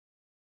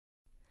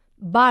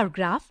bar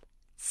graph,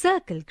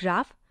 circle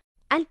graph,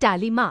 and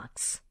tally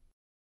marks.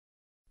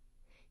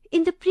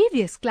 In the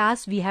previous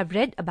class, we have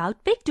read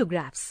about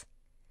pictographs.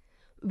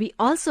 We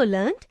also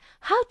learned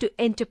how to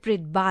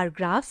interpret bar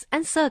graphs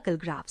and circle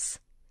graphs.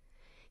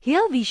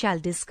 Here we shall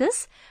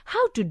discuss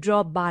how to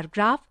draw bar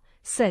graph,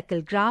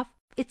 circle graph,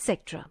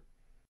 etc.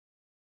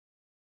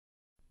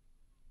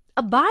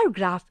 A bar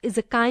graph is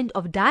a kind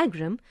of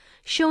diagram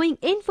showing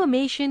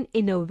information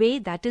in a way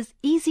that is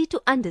easy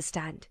to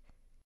understand.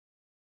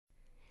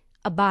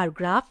 A bar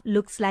graph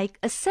looks like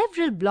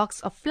several blocks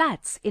of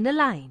flats in a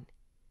line.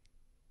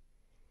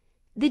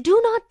 They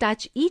do not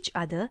touch each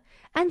other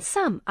and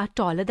some are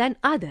taller than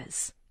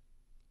others.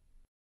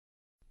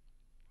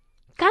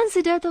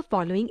 Consider the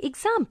following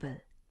example.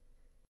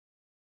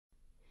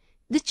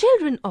 The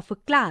children of a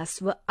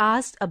class were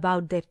asked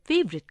about their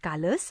favorite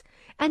colors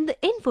and the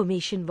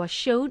information was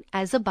shown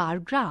as a bar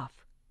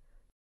graph.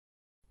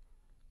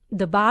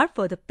 The bar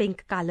for the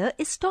pink color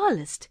is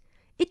tallest.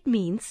 It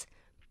means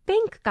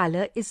pink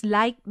color is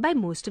liked by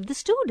most of the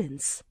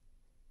students.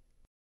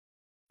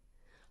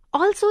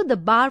 Also, the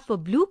bar for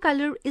blue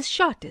color is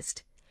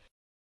shortest.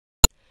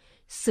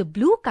 So,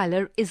 blue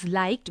color is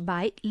liked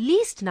by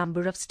least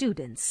number of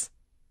students.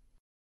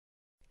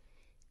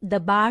 The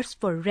bars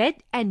for red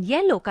and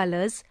yellow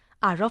colors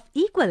are of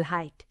equal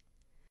height.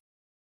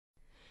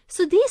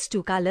 So, these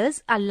two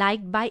colors are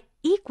liked by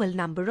equal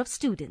number of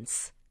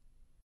students.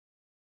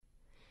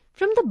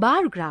 From the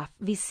bar graph,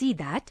 we see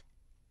that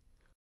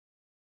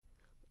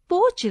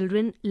 4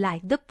 children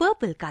like the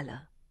purple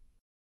color.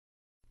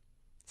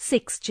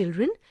 6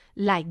 children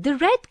like the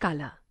red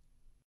color.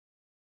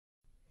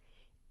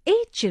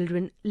 8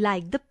 children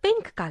like the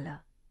pink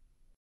color.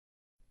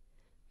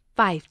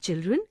 5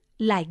 children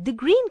like the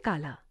green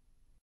color.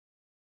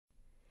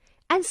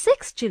 And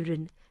 6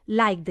 children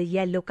like the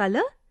yellow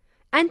color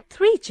and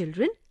 3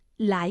 children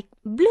like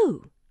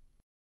blue.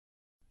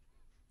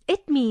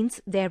 It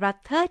means there are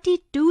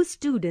 32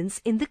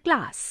 students in the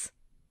class.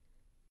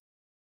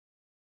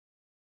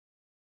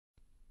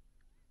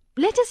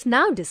 Let us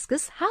now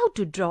discuss how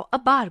to draw a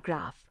bar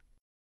graph.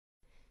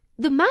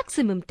 The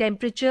maximum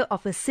temperature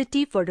of a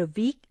city for a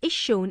week is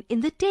shown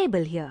in the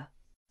table here.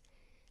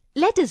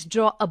 Let us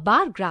draw a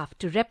bar graph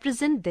to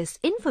represent this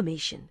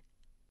information.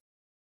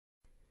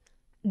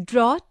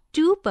 Draw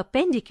 2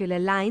 perpendicular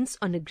lines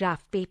on a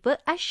graph paper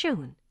as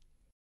shown.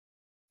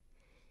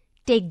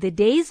 Take the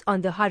days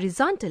on the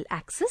horizontal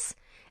axis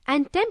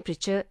and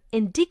temperature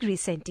in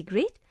degrees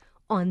centigrade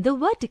on the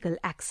vertical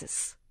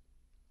axis.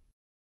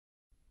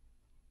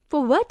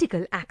 For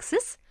vertical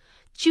axis,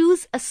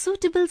 choose a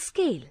suitable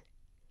scale.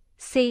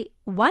 Say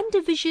 1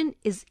 division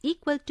is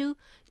equal to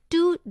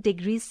 2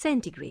 degrees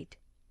centigrade.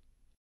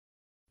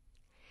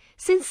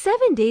 Since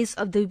 7 days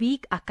of the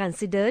week are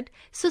considered,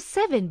 so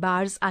 7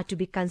 bars are to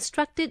be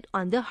constructed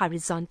on the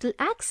horizontal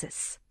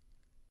axis.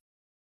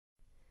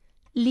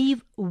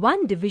 Leave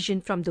 1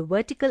 division from the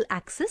vertical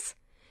axis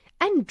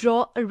and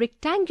draw a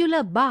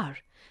rectangular bar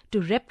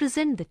to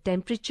represent the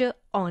temperature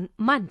on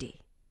Monday.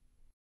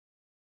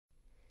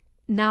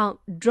 Now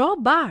draw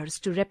bars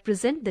to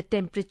represent the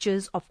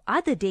temperatures of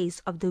other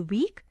days of the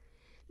week,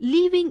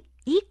 leaving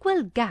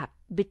equal gap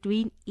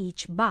between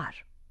each bar.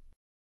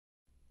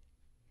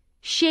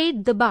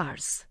 Shade the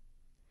bars.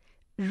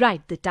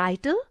 Write the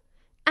title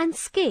and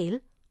scale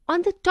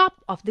on the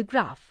top of the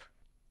graph.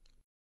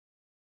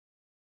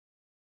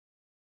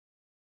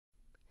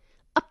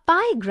 A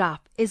pie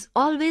graph is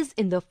always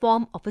in the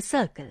form of a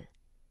circle.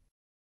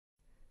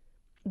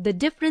 The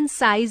different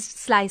sized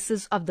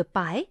slices of the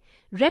pie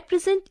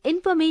represent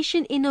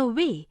information in a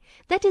way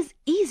that is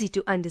easy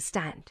to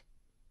understand.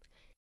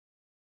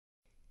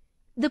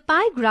 The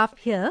pie graph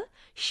here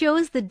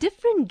shows the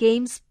different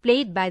games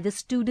played by the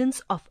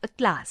students of a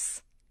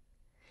class.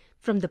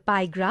 From the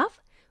pie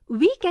graph,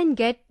 we can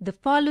get the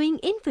following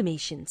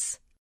informations.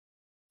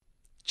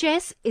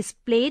 Chess is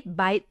played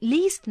by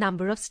least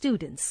number of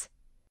students.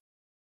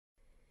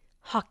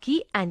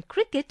 Hockey and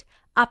cricket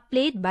are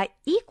played by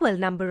equal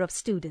number of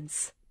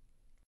students.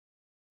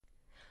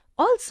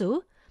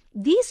 Also,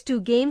 these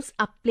 2 games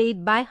are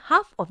played by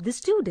half of the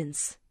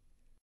students.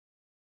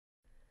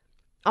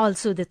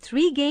 Also, the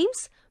 3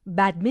 games,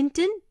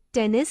 badminton,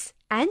 tennis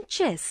and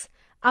chess,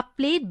 are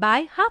played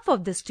by half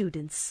of the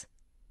students.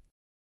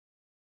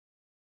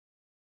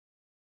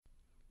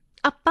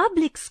 A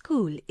public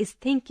school is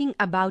thinking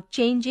about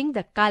changing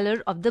the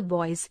color of the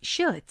boys'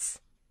 shirts.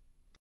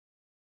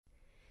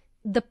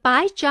 The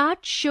pie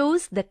chart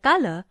shows the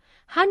color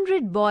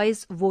 100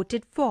 boys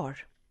voted for.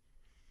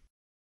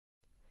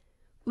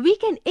 We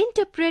can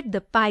interpret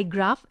the pie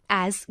graph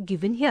as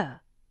given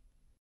here.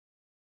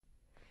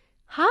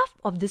 Half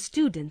of the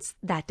students,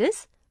 that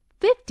is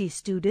 50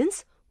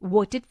 students,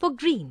 voted for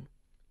green.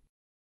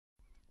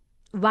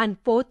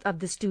 1/4 of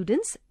the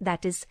students,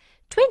 that is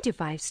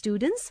 25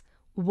 students,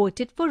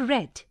 voted for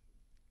red.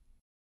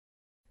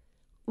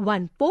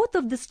 1/4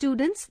 of the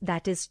students,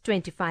 that is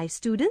 25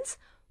 students,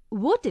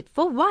 voted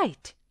for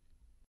white.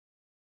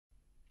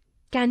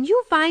 Can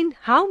you find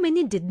how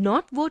many did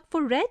not vote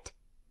for red?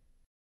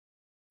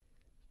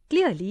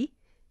 Clearly,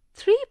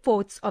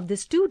 3/4 of the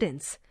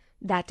students,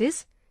 that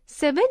is,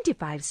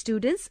 75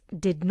 students,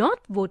 did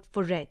not vote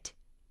for red.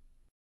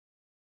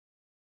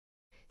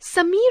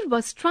 Samir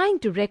was trying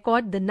to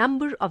record the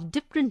number of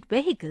different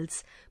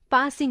vehicles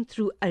passing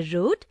through a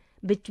road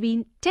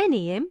between 10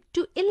 a.m.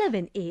 to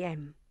 11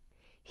 a.m.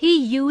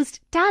 He used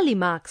tally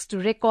marks to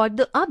record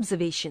the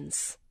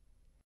observations.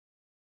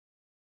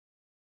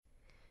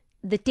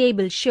 The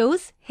table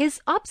shows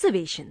his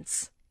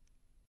observations.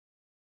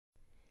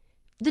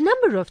 The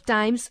number of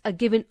times a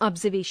given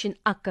observation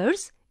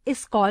occurs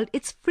is called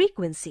its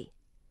frequency.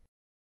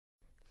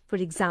 For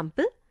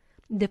example,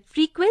 the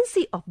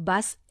frequency of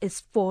bus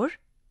is 4,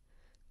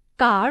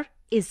 car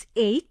is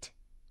 8,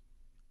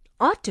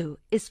 auto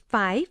is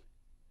 5,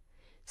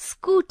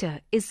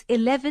 scooter is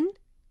 11,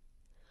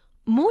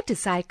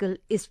 motorcycle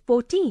is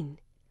 14,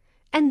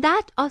 and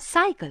that of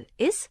cycle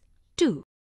is 2.